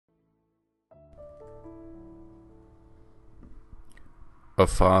A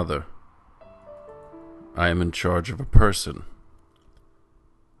father. I am in charge of a person.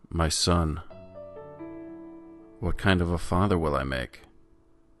 My son. What kind of a father will I make?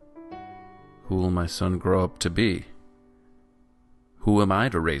 Who will my son grow up to be? Who am I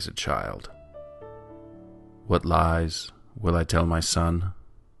to raise a child? What lies will I tell my son?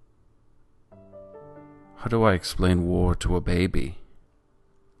 How do I explain war to a baby?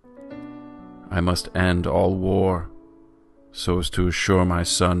 I must end all war, so as to assure my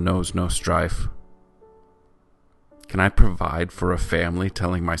son knows no strife. Can I provide for a family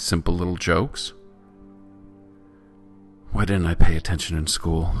telling my simple little jokes? Why didn't I pay attention in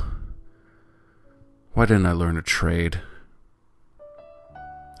school? Why didn't I learn a trade?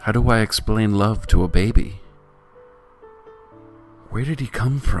 How do I explain love to a baby? Where did he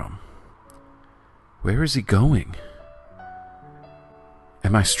come from? Where is he going?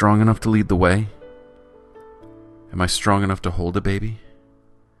 Am I strong enough to lead the way? Am I strong enough to hold a baby?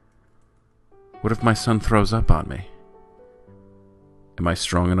 What if my son throws up on me? Am I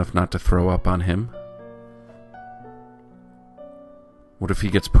strong enough not to throw up on him? What if he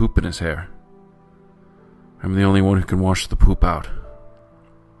gets poop in his hair? I'm the only one who can wash the poop out.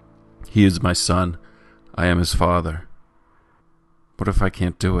 He is my son. I am his father. What if I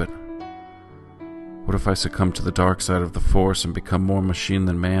can't do it? What if I succumb to the dark side of the Force and become more machine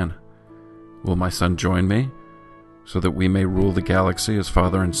than man? Will my son join me, so that we may rule the galaxy as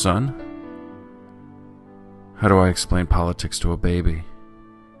father and son? How do I explain politics to a baby?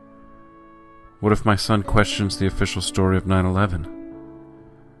 What if my son questions the official story of 9/11?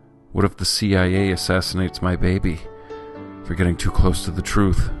 What if the CIA assassinates my baby for getting too close to the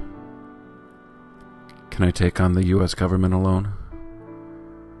truth? Can I take on the US government alone?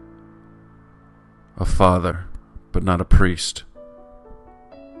 A father, but not a priest.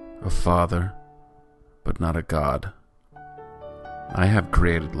 A father, but not a god. I have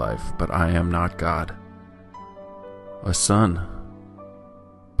created life, but I am not God. A son,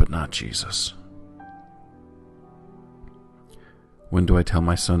 but not Jesus. When do I tell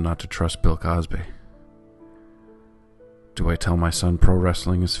my son not to trust Bill Cosby? Do I tell my son pro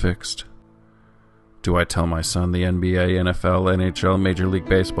wrestling is fixed? Do I tell my son the NBA, NFL, NHL, Major League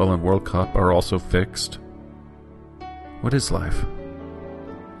Baseball, and World Cup are also fixed? What is life?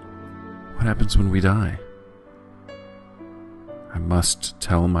 What happens when we die? I must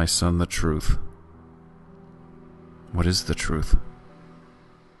tell my son the truth. What is the truth?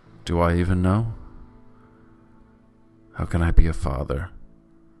 Do I even know? How can I be a father?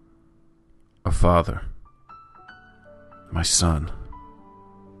 A father. My son.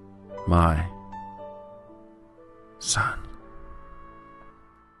 My son.